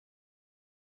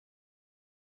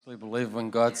I believe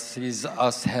when God sees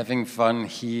us having fun,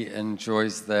 he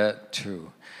enjoys that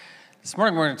too. This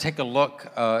morning we're going to take a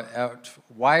look at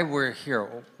why we're here.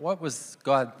 What was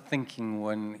God thinking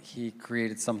when he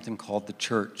created something called the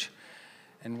church?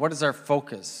 And what is our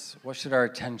focus? What should our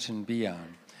attention be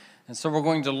on? And so we're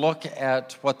going to look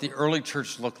at what the early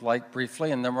church looked like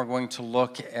briefly, and then we're going to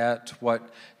look at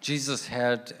what Jesus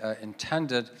had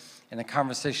intended in a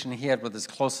conversation he had with his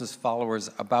closest followers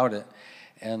about it.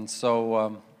 And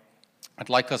so I'd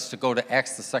like us to go to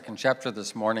Acts, the 2nd chapter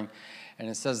this morning, and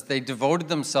it says, they devoted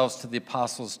themselves to the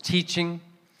apostles' teaching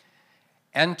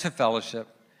and to fellowship,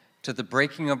 to the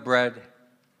breaking of bread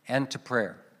and to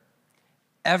prayer.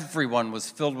 Everyone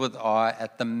was filled with awe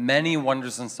at the many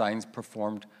wonders and signs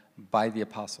performed by the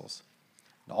apostles.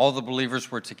 And all the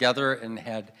believers were together and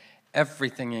had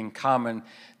everything in common.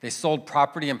 They sold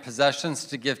property and possessions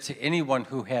to give to anyone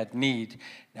who had need.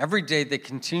 Every day they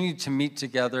continued to meet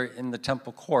together in the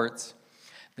temple courts.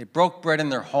 They broke bread in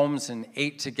their homes and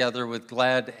ate together with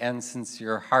glad and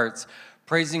sincere hearts,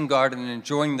 praising God and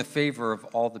enjoying the favor of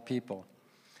all the people.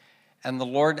 And the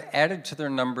Lord added to their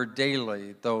number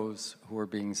daily those who were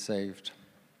being saved.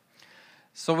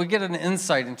 So we get an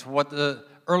insight into what the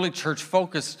early church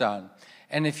focused on.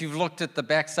 And if you've looked at the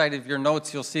backside of your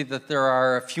notes, you'll see that there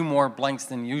are a few more blanks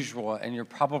than usual, and you're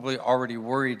probably already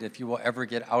worried if you will ever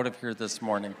get out of here this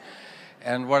morning.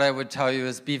 And what I would tell you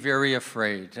is be very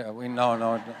afraid. The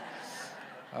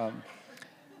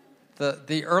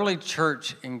early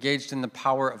church engaged in the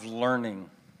power of learning,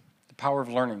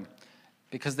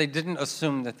 because they didn't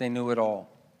assume that they knew it all.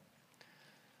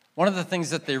 One of the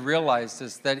things that they realized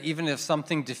is that even if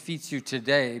something defeats you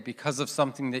today because of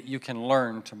something that you can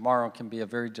learn, tomorrow can be a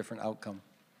very different outcome.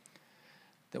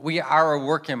 That we are a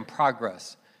work in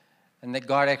progress, and that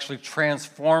God actually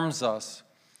transforms us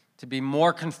to be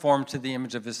more conformed to the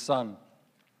image of his Son.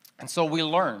 And so we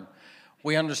learn.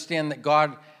 We understand that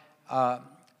God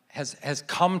has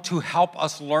come to help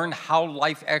us learn how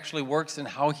life actually works and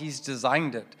how he's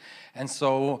designed it. And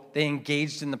so they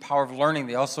engaged in the power of learning.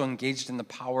 They also engaged in the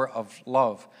power of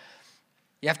love.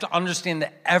 You have to understand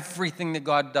that everything that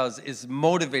God does is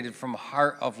motivated from a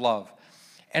heart of love.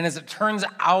 And as it turns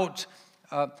out,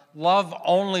 love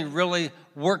only really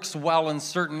works well in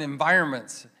certain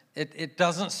environments. It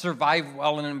doesn't survive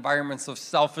well in environments of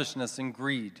selfishness and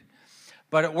greed.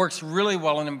 But it works really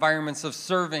well in environments of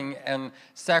serving and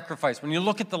sacrifice. When you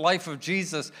look at the life of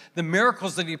Jesus, the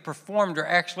miracles that he performed are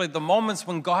actually the moments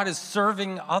when God is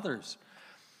serving others.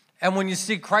 And when you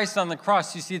see Christ on the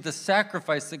cross, you see the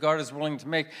sacrifice that God is willing to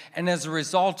make. And as a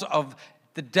result of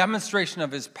the demonstration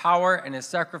of his power and his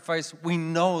sacrifice, we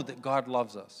know that God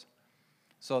loves us.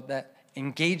 So that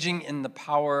engaging in the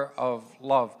power of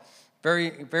love,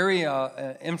 very, very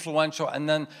influential. And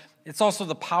then it's also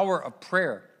the power of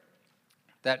prayer.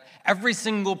 That every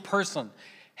single person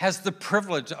has the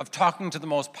privilege of talking to the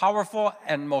most powerful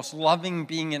and most loving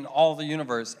being in all the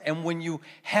universe. And when you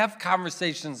have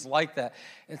conversations like that,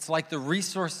 it's like the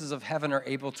resources of heaven are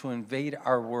able to invade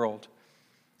our world.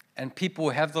 And people who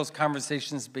have those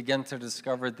conversations begin to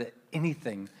discover that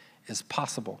anything is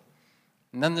possible.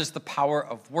 And then there's the power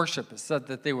of worship. It said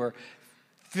that they were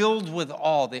filled with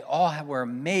awe. They all were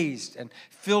amazed and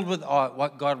filled with awe at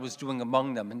what God was doing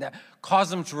among them. And that caused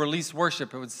them to release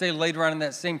worship. It would say later on in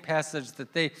that same passage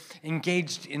that they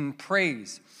engaged in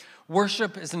praise.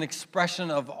 Worship is an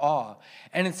expression of awe,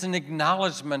 and it's an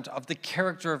acknowledgement of the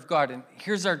character of God. And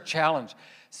here's our challenge.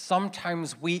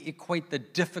 Sometimes we equate the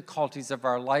difficulties of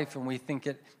our life and we think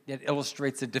it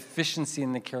illustrates a deficiency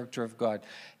in the character of God.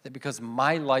 That because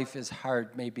my life is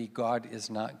hard, maybe God is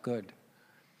not good.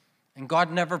 And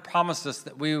God never promised us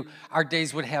that our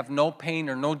days would have no pain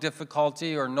or no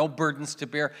difficulty or no burdens to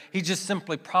bear. He just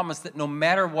simply promised that no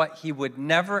matter what, he would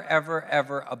never, ever,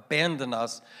 ever abandon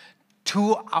us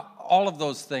to all of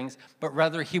those things, but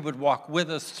rather he would walk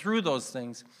with us through those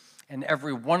things. And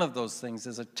every one of those things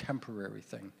is a temporary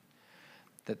thing,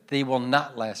 that they will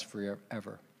not last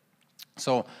forever.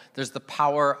 So there's the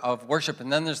power of worship,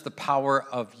 and then there's the power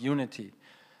of unity.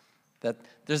 That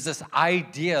there's this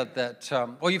idea that,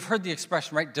 you've heard the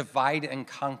expression, right? Divide and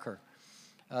conquer.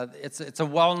 It's a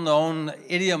well-known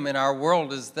idiom in our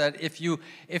world is that if you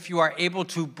are able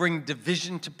to bring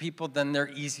division to people, then they're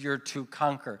easier to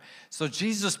conquer. So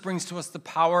Jesus brings to us the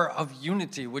power of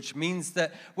unity, which means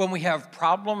that when we have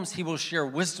problems, he will share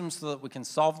wisdom so that we can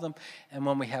solve them. And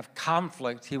when we have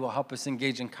conflict, he will help us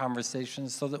engage in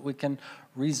conversations so that we can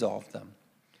resolve them.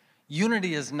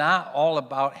 Unity is not all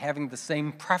about having the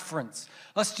same preference.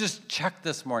 Let's just check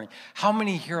this morning. How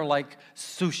many here like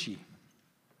sushi?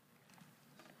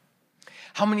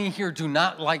 How many here do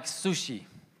not like sushi?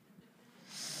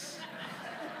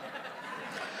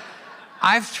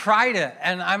 I've tried it,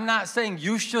 and I'm not saying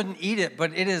you shouldn't eat it,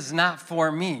 but it is not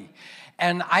for me.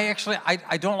 And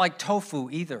I don't like tofu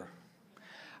either.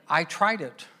 I tried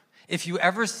it. If you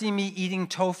ever see me eating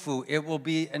tofu, it will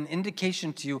be an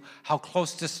indication to you how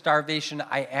close to starvation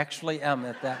I actually am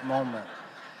at that moment.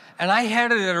 And I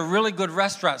had it at a really good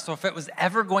restaurant, so if it was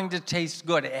ever going to taste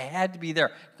good, it had to be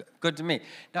there. Good to me.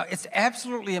 Now, it's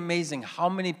absolutely amazing how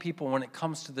many people, when it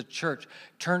comes to the church,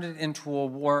 turned it into a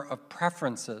war of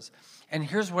preferences. And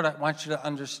here's what I want you to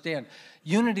understand.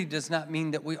 Unity does not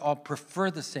mean that we all prefer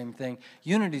the same thing.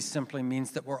 Unity simply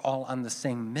means that we're all on the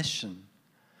same mission.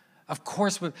 Of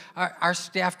course, our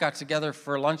staff got together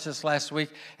for lunch this last week,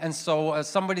 and so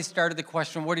somebody started the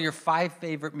question, what are your 5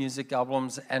 favorite music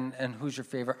albums, and who's your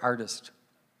favorite artist?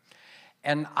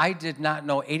 And I did not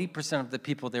know 80% of the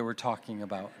people they were talking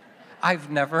about.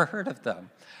 I've never heard of them.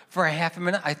 For a half a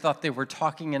minute, I thought they were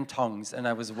talking in tongues, and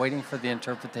I was waiting for the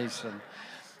interpretation.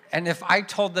 And if I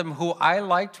told them who I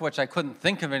liked, which I couldn't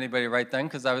think of anybody right then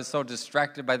because I was so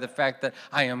distracted by the fact that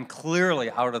I am clearly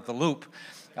out of the loop,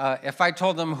 if I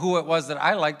told them who it was that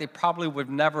I liked, they probably would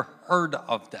have never heard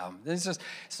of them. It's just,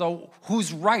 so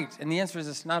who's right? And the answer is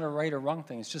it's not a right or wrong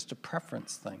thing. It's just a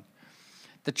preference thing.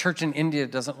 The church in India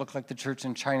doesn't look like the church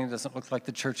in China, doesn't look like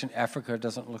the church in Africa,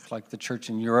 doesn't look like the church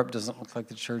in Europe, doesn't look like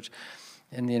the church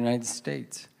in the United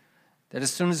States. That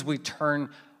as soon as we turn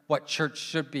what church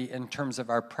should be in terms of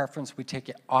our preference, we take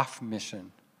it off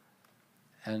mission.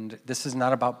 And this is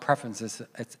not about preference,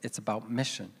 it's about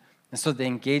mission. And so they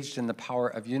engaged in the power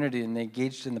of unity, and they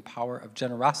engaged in the power of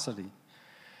generosity.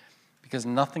 Because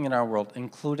nothing in our world,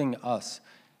 including us,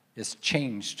 is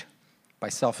changed by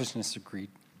selfishness or greed.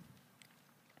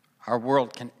 Our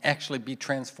world can actually be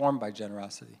transformed by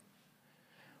generosity.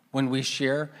 When we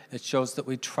share, it shows that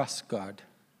we trust God.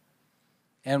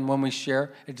 And when we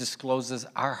share, it discloses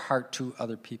our heart to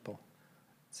other people.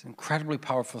 It's an incredibly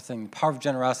powerful thing, the power of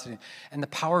generosity and the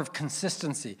power of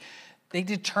consistency. They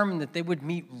determined that they would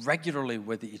meet regularly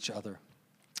with each other.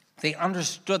 They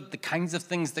understood the kinds of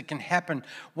things that can happen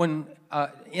when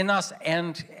in us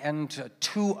and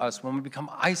to us when we become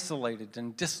isolated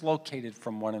and dislocated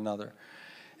from one another.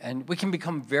 And we can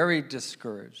become very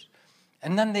discouraged.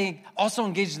 And then they also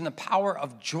engaged in the power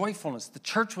of joyfulness. The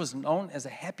church was known as a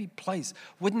happy place.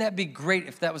 Wouldn't that be great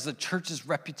if that was the church's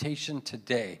reputation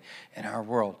today in our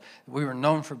world? We were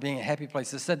known for being a happy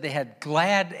place. It said they had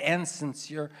glad and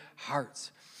sincere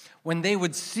hearts. When they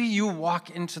would see you walk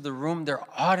into the room, their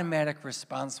automatic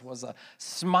response was a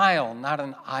smile, not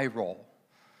an eye roll.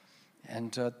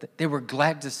 And they were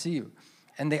glad to see you.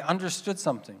 And they understood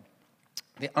something.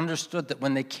 They understood that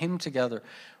when they came together,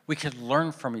 we could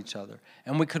learn from each other,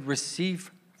 and we could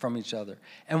receive from each other,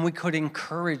 and we could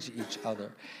encourage each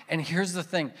other. And here's the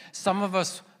thing. Some of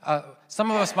us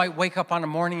might wake up on a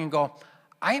morning and go,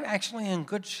 I'm actually in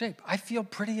good shape. I feel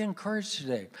pretty encouraged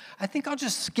today. I think I'll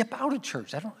just skip out of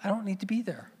church. I don't need to be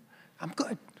there. I'm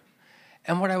good.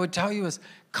 And what I would tell you is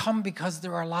come, because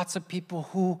there are lots of people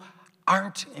who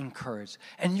aren't encouraged,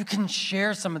 and you can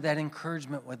share some of that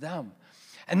encouragement with them.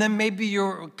 And then maybe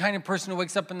you're the kind of person who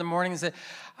wakes up in the morning and says,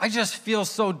 I just feel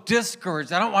so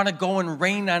discouraged. I don't want to go and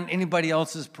rain on anybody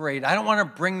else's parade. I don't want to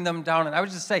bring them down. And I would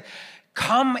just say,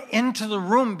 come into the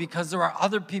room, because there are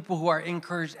other people who are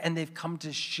encouraged, and they've come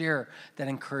to share that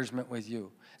encouragement with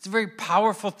you. It's a very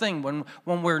powerful thing when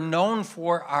we're known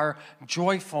for our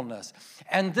joyfulness.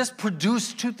 And this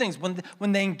produced 2 things.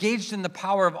 When they engaged in the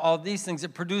power of all these things,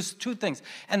 it produced 2 things.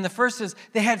 And the first is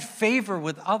they had favor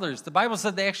with others. The Bible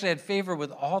said they actually had favor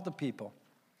with all the people.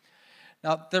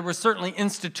 Now, there were certainly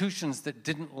institutions that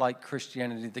didn't like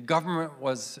Christianity. The government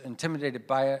was intimidated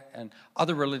by it, and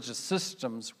other religious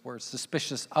systems were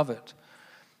suspicious of it.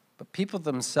 But people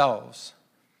themselves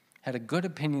had a good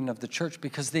opinion of the church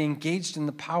because they engaged in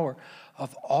the power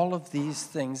of all of these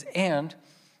things, and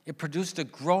it produced a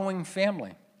growing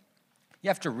family. You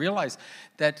have to realize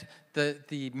that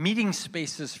the meeting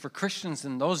spaces for Christians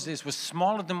in those days was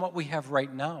smaller than what we have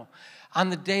right now. On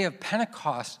the day of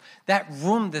Pentecost, that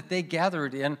room that they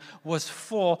gathered in was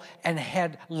full and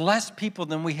had less people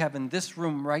than we have in this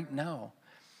room right now.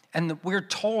 And we're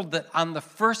told that on the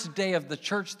first day of the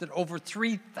church that over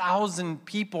 3,000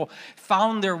 people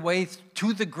found their way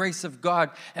to the grace of God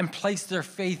and placed their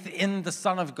faith in the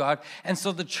Son of God. And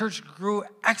so the church grew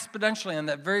exponentially on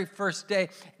that very first day,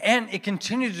 and it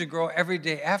continued to grow every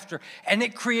day after. And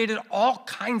it created all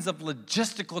kinds of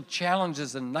logistical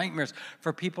challenges and nightmares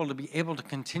for people to be able to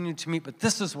continue to meet. But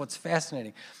this is what's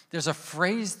fascinating. There's a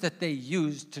phrase that they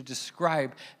used to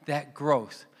describe that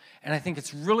growth. And I think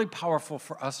it's really powerful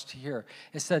for us to hear.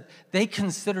 It said they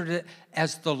considered it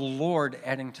as the Lord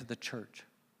adding to the church.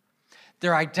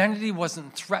 Their identity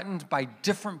wasn't threatened by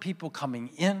different people coming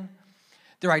in.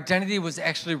 Their identity was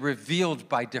actually revealed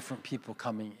by different people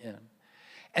coming in.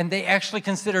 And they actually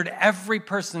considered every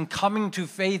person coming to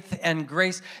faith and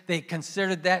grace, they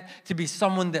considered that to be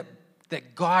someone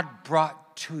that God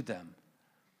brought to them.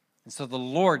 And so the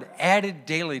Lord added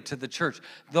daily to the church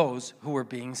those who were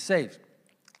being saved.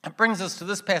 It brings us to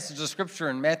this passage of Scripture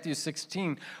in Matthew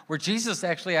 16, where Jesus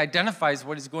actually identifies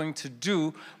what he's going to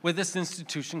do with this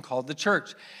institution called the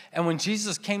church. And when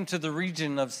Jesus came to the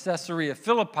region of Caesarea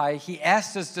Philippi, he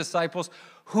asked his disciples,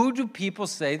 "Who do people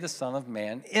say the Son of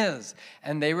Man is?"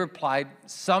 And they replied,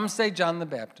 "Some say John the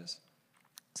Baptist,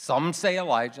 some say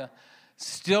Elijah,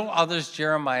 still others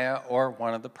Jeremiah or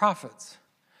one of the prophets."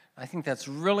 I think that's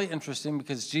really interesting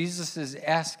because Jesus is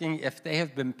asking if they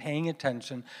have been paying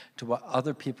attention to what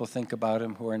other people think about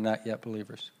him who are not yet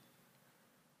believers.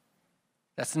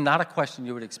 That's not a question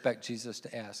you would expect Jesus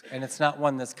to ask, and it's not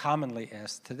one that's commonly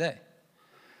asked today.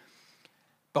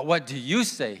 But what do you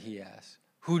say, he asks.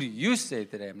 Who do you say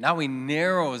that I am? Now he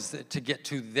narrows it to get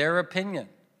to their opinion.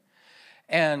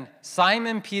 And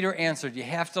Simon Peter answered, you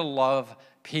have to love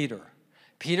Peter.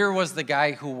 Peter was the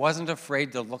guy who wasn't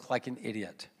afraid to look like an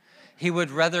idiot. He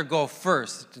would rather go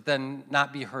first than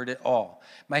not be heard at all.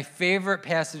 My favorite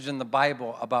passage in the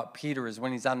Bible about Peter is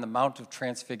when he's on the Mount of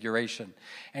Transfiguration.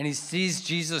 And he sees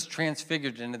Jesus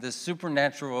transfigured into this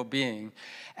supernatural being.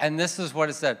 And this is what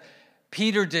it said.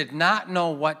 Peter did not know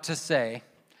what to say,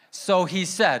 so he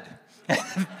said.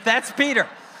 That's Peter.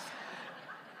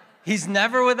 He's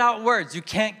never without words. You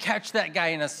can't catch that guy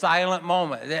in a silent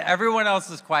moment. Everyone else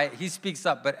is quiet. He speaks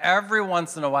up, but every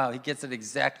once in a while, he gets it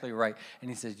exactly right. And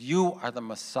he says, you are the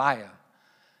Messiah.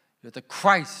 You're the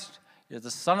Christ. You're the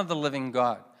Son of the living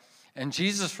God. And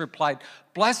Jesus replied,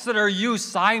 blessed are you,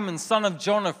 Simon, son of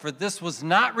Jonah, for this was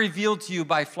not revealed to you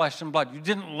by flesh and blood. You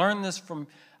didn't learn this from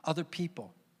other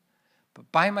people,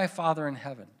 but by my Father in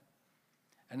heaven.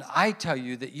 And I tell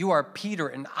you that you are Peter,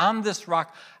 and on this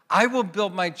rock I will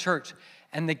build my church,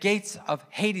 and the gates of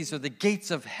Hades, or the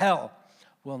gates of hell,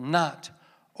 will not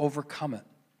overcome it.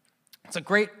 It's a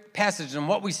great passage, and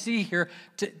what we see here,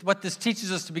 what this teaches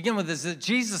us to begin with, is that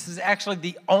Jesus is actually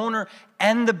the owner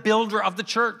and the builder of the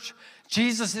church.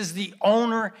 Jesus is the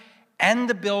owner and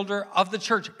the builder of the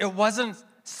church. It wasn't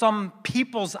some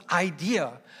people's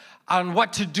idea on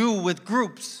what to do with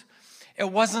groups. It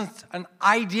wasn't an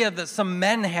idea that some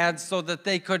men had so that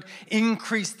they could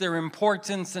increase their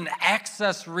importance and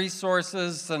access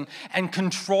resources and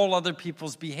control other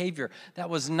people's behavior. That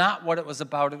was not what it was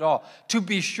about at all. To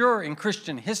be sure, in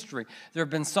Christian history, there have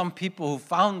been some people who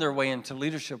found their way into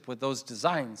leadership with those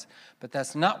designs, but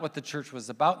that's not what the church was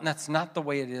about, and that's not the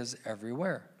way it is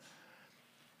everywhere.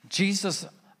 Jesus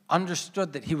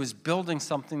understood that he was building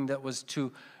something that was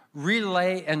to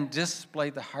relay and display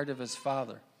the heart of his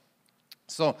Father.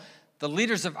 So the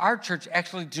leaders of our church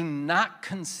actually do not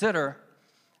consider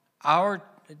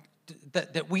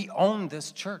that we own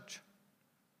this church.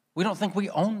 We don't think we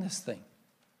own this thing.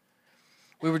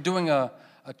 We were doing a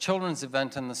children's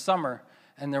event in the summer,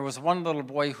 and there was one little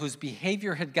boy whose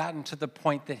behavior had gotten to the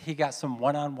point that he got some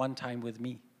one-on-one time with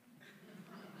me.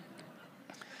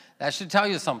 That should tell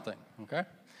you something, okay?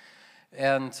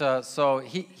 And so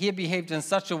he had behaved in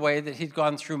such a way that he'd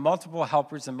gone through multiple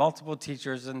helpers and multiple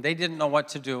teachers, and they didn't know what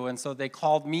to do, and so they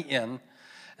called me in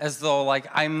as though, like,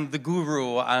 I'm the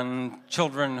guru on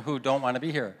children who don't want to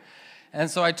be here.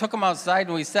 And so I took him outside,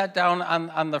 and we sat down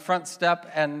on the front step,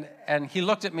 and he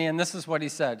looked at me, and this is what he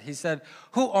said. He said,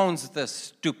 who owns this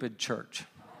stupid church?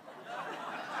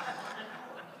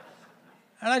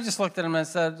 And I just looked at him and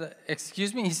said,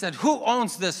 excuse me? He said, who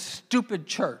owns this stupid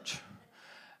church?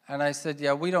 And I said,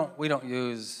 yeah, we don't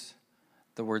use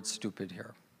the word stupid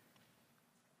here.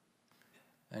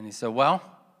 And he said, well,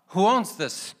 who owns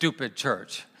this stupid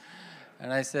church?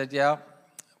 And I said, yeah,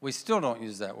 we still don't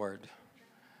use that word.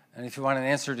 And if you want an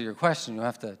answer to your question, you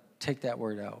have to take that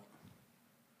word out.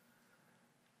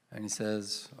 And he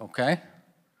says, okay,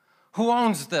 who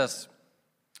owns this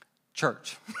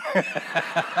church?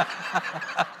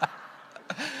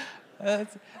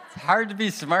 It's hard to be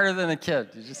smarter than a kid.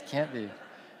 You just can't be.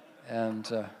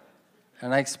 And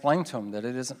I explained to him that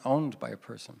it isn't owned by a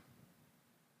person.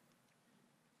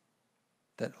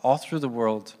 That all through the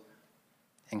world,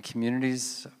 in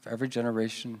communities of every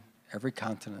generation, every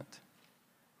continent,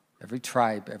 every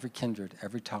tribe, every kindred,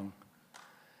 every tongue,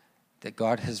 that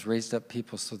God has raised up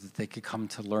people so that they could come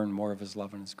to learn more of his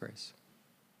love and his grace.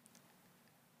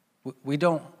 We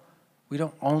don't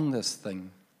own this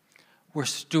thing. We're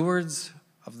stewards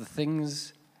of the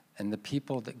things and the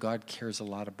people that God cares a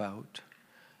lot about.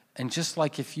 And just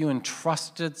like if you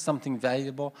entrusted something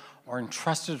valuable or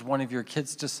entrusted one of your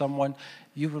kids to someone,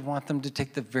 you would want them to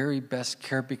take the very best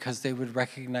care because they would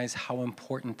recognize how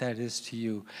important that is to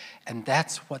you. And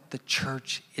that's what the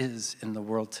church is in the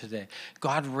world today.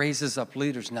 God raises up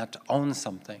leaders not to own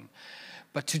something,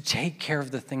 but to take care of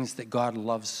the things that God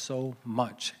loves so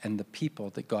much and the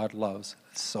people that God loves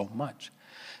so much.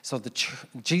 So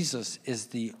Jesus is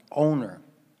the owner,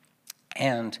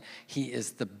 and he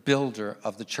is the builder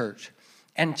of the church.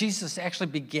 And Jesus actually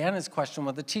began his question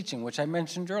with a teaching, which I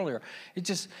mentioned earlier.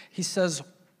 He says,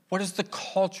 what does the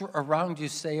culture around you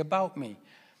say about me?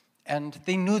 And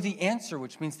they knew the answer,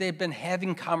 which means they had been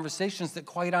having conversations that,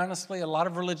 quite honestly, a lot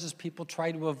of religious people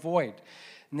try to avoid.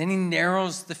 And then he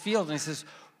narrows the field and he says,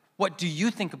 what do you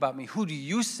think about me? Who do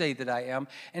you say that I am?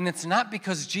 And it's not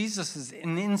because Jesus is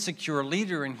an insecure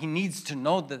leader and he needs to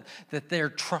know that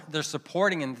they're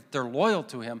supporting and that they're loyal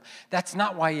to him. That's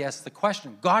not why he asked the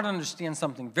question. God understands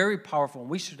something very powerful, and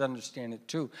we should understand it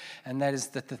too. And that is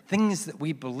that the things that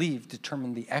we believe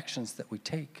determine the actions that we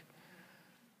take.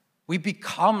 We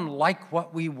become like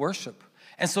what we worship.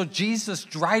 And so Jesus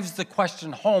drives the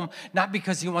question home, not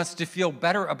because he wants to feel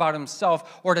better about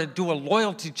himself or to do a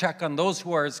loyalty check on those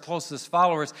who are his closest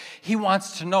followers. He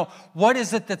wants to know, what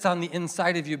is it that's on the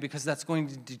inside of you, because that's going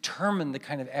to determine the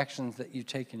kind of actions that you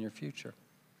take in your future.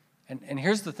 And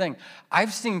here's the thing.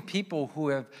 I've seen people who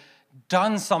have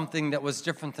done something that was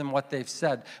different than what they've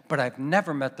said, but I've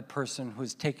never met the person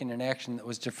who's taken an action that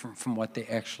was different from what they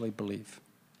actually believe.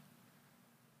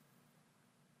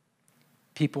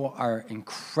 People are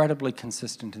incredibly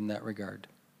consistent in that regard.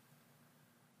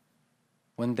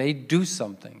 When they do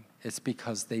something, it's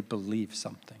because they believe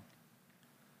something.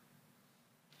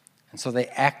 And so they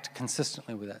act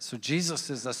consistently with that. So Jesus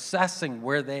is assessing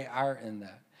where they are in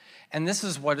that. And this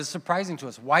is what is surprising to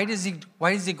us. Why does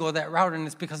he go that route? And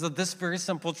it's because of this very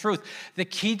simple truth. The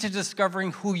key to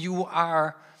discovering who you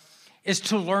are is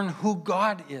to learn who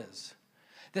God is.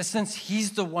 That since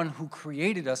he's the one who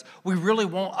created us, we really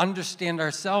won't understand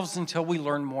ourselves until we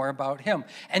learn more about him.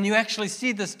 And you actually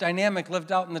see this dynamic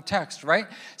lived out in the text, right?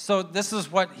 So this is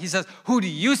what he says, who do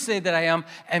you say that I am?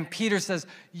 And Peter says,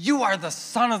 you are the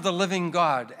Son of the living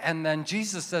God. And then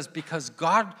Jesus says, because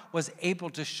God was able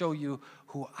to show you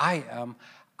who I am,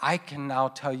 I can now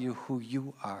tell you who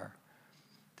you are.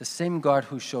 The same God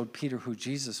who showed Peter who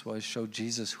Jesus was showed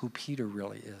Jesus who Peter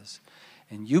really is.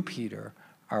 And you, Peter,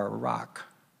 are a rock.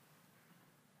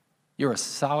 You're a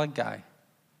solid guy.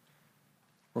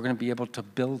 We're going to be able to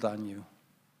build on you.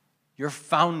 You're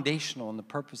foundational in the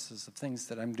purposes of things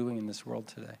that I'm doing in this world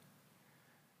today.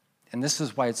 And this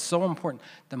is why it's so important.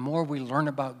 The more we learn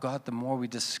about God, the more we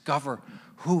discover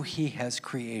who he has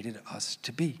created us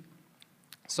to be.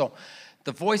 So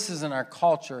the voices in our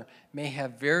culture may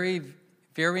have very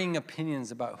varying opinions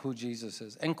about who Jesus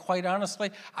is. And quite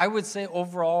honestly, I would say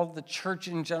overall the church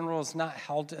in general is not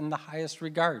held in the highest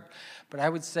regard. But I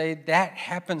would say that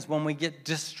happens when we get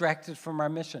distracted from our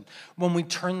mission, when we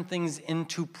turn things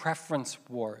into preference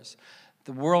wars.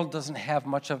 The world doesn't have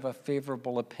much of a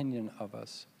favorable opinion of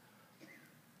us.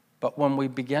 But when we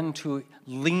begin to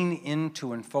lean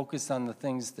into and focus on the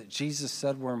things that Jesus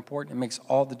said were important, it makes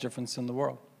all the difference in the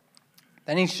world.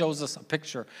 Then he shows us a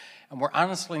picture, and we're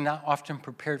honestly not often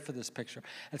prepared for this picture.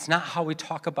 It's not how we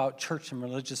talk about church in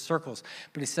religious circles,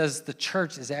 but he says the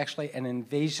church is actually an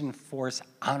invasion force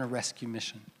on a rescue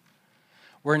mission.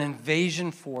 We're an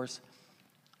invasion force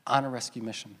on a rescue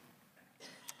mission.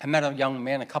 I met a young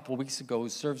man a couple of weeks ago who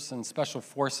serves in special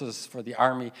forces for the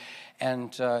Army,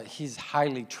 and he's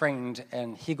highly trained,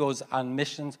 and he goes on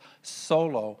missions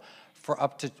solo for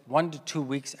up to 1 to 2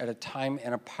 weeks at a time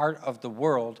in a part of the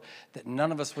world that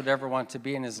none of us would ever want to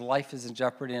be, and his life is in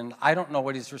jeopardy. And I don't know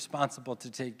what he's responsible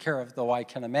to take care of, though I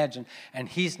can imagine. And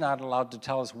he's not allowed to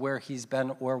tell us where he's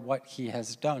been or what he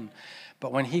has done.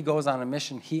 But when he goes on a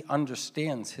mission, he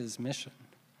understands his mission.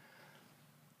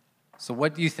 So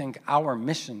what do you think our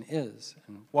mission is?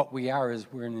 And what we are is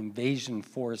we're an invasion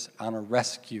force on a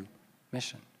rescue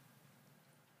mission.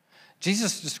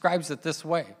 Jesus describes it this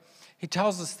way. He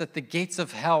tells us that the gates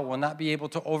of hell will not be able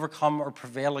to overcome or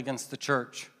prevail against the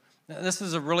church. Now, this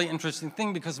is a really interesting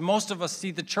thing because most of us see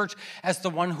the church as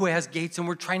the one who has gates, and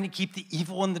we're trying to keep the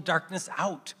evil and the darkness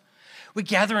out. We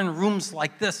gather in rooms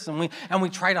like this, and we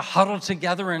try to huddle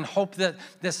together and hope that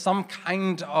there's some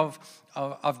kind of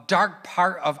dark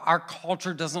part of our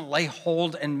culture doesn't lay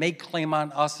hold and make claim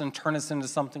on us and turn us into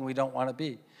something we don't want to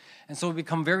be. And so we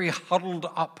become very huddled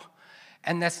up.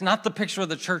 And that's not the picture of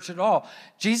the church at all.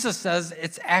 Jesus says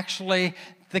it's actually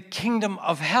the kingdom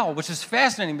of hell, which is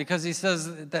fascinating because he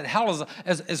says that hell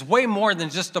is way more than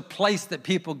just a place that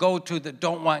people go to that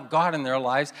don't want God in their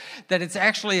lives, that it's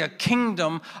actually a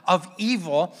kingdom of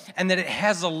evil, and that it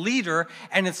has a leader,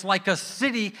 and it's like a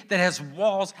city that has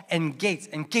walls and gates.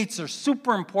 And gates are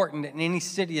super important in any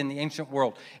city in the ancient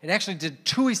world. It actually did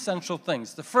two essential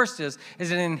things. The first is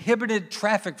it inhibited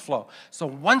traffic flow. So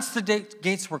once the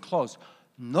gates were closed,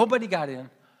 nobody got in,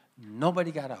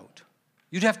 nobody got out.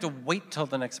 You'd have to wait till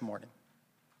the next morning.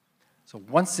 So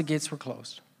once the gates were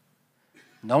closed,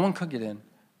 no one could get in,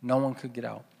 no one could get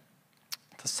out.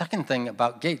 The second thing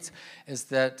about gates is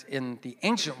that in the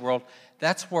ancient world,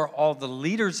 that's where all the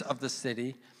leaders of the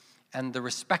city and the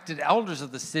respected elders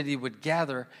of the city would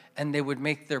gather, and they would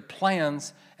make their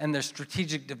plans and their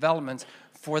strategic developments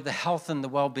for the health and the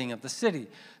well-being of the city.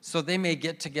 So they may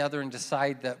get together and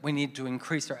decide that we need to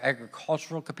increase our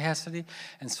agricultural capacity,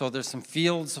 and so there's some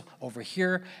fields over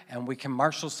here, and we can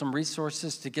marshal some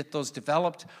resources to get those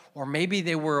developed. Or maybe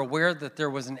they were aware that there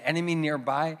was an enemy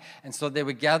nearby, and so they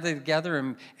would gather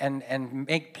together and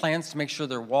make plans to make sure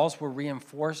their walls were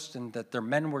reinforced and that their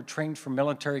men were trained for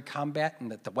military combat and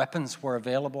that the weapons were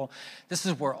available. This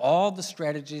is where all the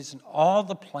strategies and all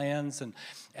the plans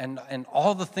and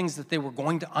all the things that they were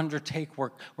going to undertake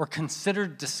were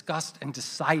considered, discussed, and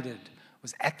decided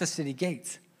was at the city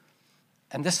gates.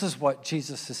 And this is what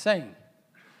Jesus is saying.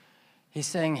 He's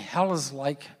saying hell is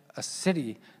like a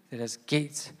city that has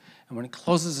gates, and when it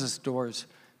closes its doors,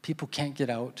 people can't get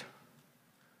out.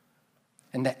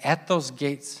 And that at those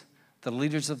gates, the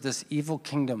leaders of this evil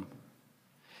kingdom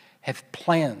have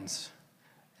plans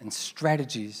and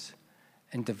strategies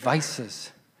and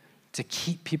devices to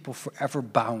keep people forever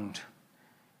bound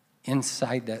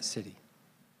inside that city.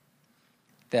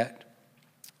 That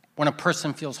when a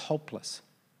person feels hopeless,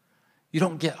 you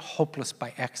don't get hopeless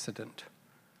by accident.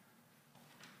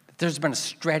 That there's been a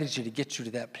strategy to get you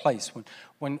to that place.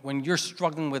 When you're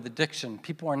struggling with addiction,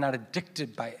 people are not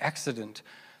addicted by accident.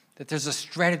 That there's a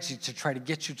strategy to try to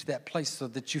get you to that place so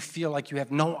that you feel like you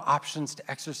have no options to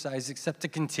exercise except to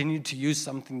continue to use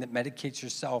something that medicates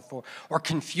yourself, or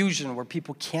confusion where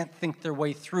people can't think their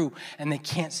way through and they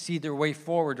can't see their way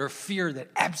forward, or fear that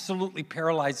absolutely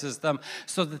paralyzes them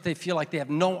so that they feel like they have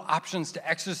no options to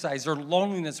exercise, or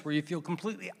loneliness where you feel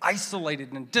completely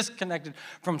isolated and disconnected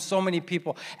from so many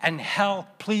people. And hell,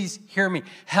 please hear me,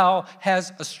 hell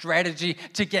has a strategy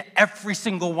to get every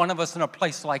single one of us in a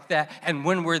place like that, and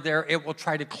when we're there, it will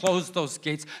try to close those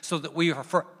gates so that we are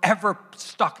forever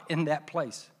stuck in that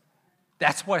place.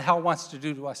 That's what hell wants to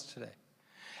do to us today.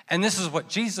 And this is what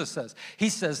Jesus says. He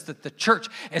says that the church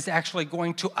is actually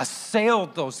going to assail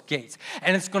those gates,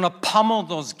 and it's going to pummel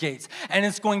those gates, and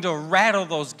it's going to rattle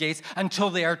those gates until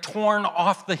they are torn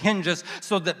off the hinges,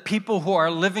 so that people who are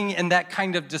living in that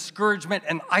kind of discouragement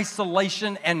and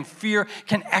isolation and fear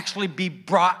can actually be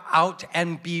brought out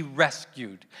and be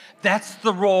rescued. That's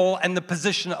the role and the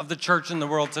position of the church in the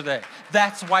world today.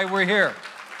 That's why we're here.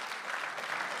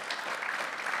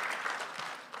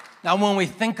 Now, when we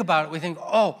think about it, we think,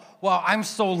 oh, well, I'm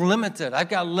so limited. I've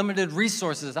got limited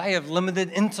resources. I have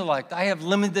limited intellect. I have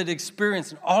limited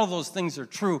experience, and all of those things are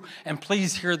true. And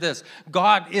please hear this.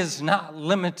 God is not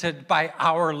limited by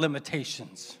our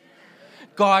limitations.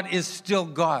 God is still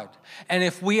God. And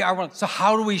if we are, so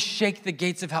how do we shake the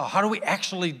gates of hell? How do we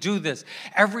actually do this?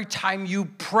 Every time you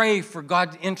pray for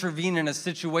God to intervene in a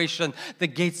situation, the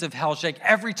gates of hell shake.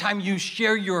 Every time you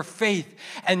share your faith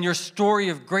and your story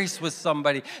of grace with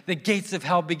somebody, the gates of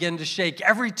hell begin to shake.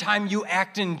 Every time you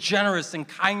act in generous and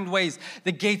kind ways,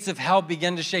 the gates of hell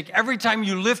begin to shake. Every time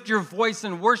you lift your voice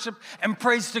in worship and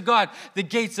praise to God, the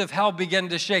gates of hell begin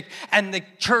to shake. And the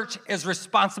church is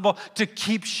responsible to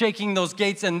keep shaking those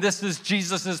gates, and this is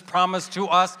Jesus' promise to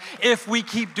us. If we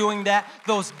keep doing that,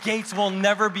 those gates will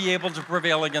never be able to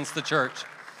prevail against the church.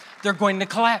 They're going to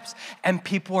collapse, and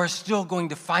people are still going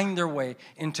to find their way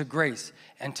into grace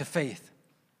and to faith.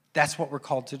 That's what we're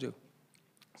called to do.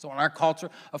 So in our culture,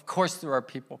 of course, there are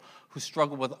people who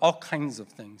struggle with all kinds of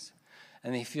things,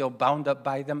 and they feel bound up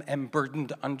by them and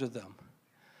burdened under them,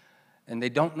 and they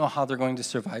don't know how they're going to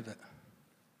survive it.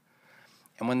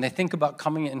 And when they think about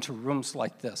coming into rooms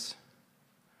like this,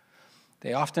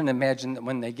 they often imagine that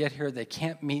when they get here, they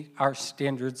can't meet our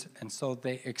standards, and so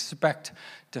they expect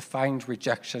to find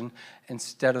rejection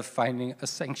instead of finding a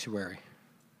sanctuary.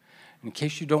 In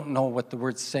case you don't know what the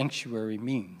word sanctuary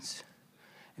means,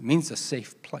 it means a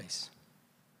safe place.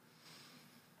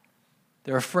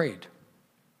 They're afraid.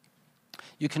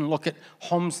 You can look at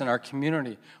homes in our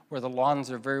community where the lawns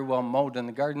are very well mowed and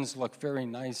the gardens look very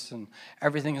nice and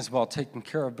everything is well taken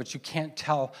care of, but you can't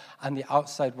tell on the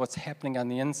outside what's happening on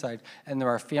the inside, and there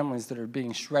are families that are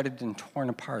being shredded and torn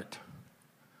apart.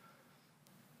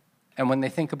 And when they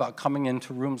think about coming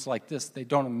into rooms like this, they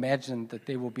don't imagine that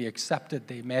they will be accepted.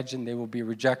 They imagine they will be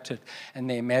rejected, and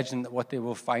they imagine that what they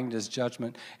will find is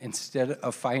judgment instead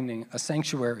of finding a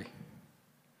sanctuary.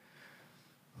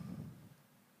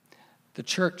 The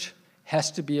church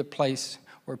has to be a place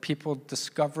where people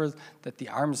discover that the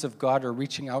arms of God are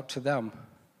reaching out to them.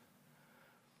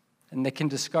 And they can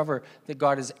discover that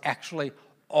God has actually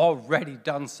already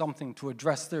done something to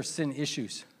address their sin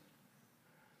issues.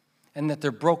 And that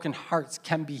their broken hearts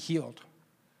can be healed.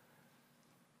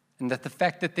 And that the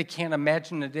fact that they can't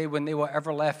imagine a day when they will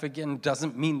ever laugh again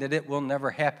doesn't mean that it will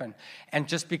never happen. And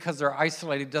just because they're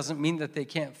isolated doesn't mean that they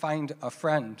can't find a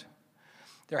friend.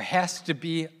 There has to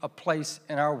be a place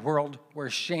in our world where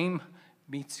shame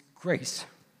meets grace.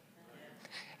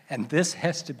 And this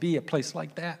has to be a place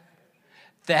like that.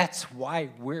 That's why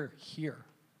we're here.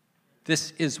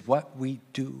 This is what we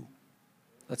do.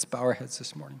 Let's bow our heads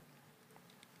this morning.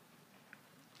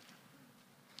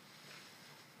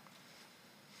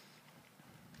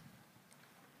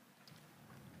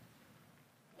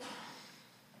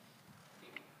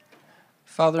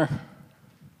 Father,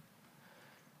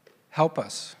 help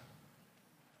us.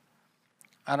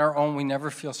 On our own, we never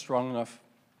feel strong enough.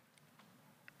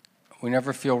 We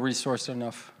never feel resourced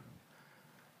enough.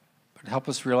 But help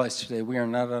us realize today we are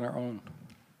not on our own.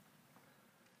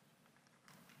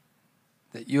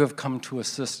 That you have come to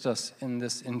assist us in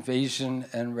this invasion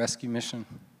and rescue mission.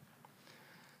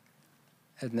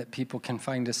 And that people can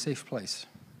find a safe place.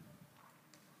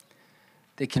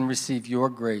 They can receive your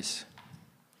grace.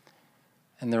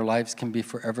 And their lives can be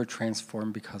forever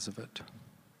transformed because of it.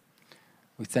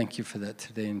 We thank you for that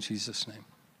today in Jesus' name.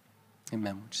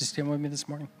 Amen. Would you stand with me this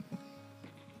morning?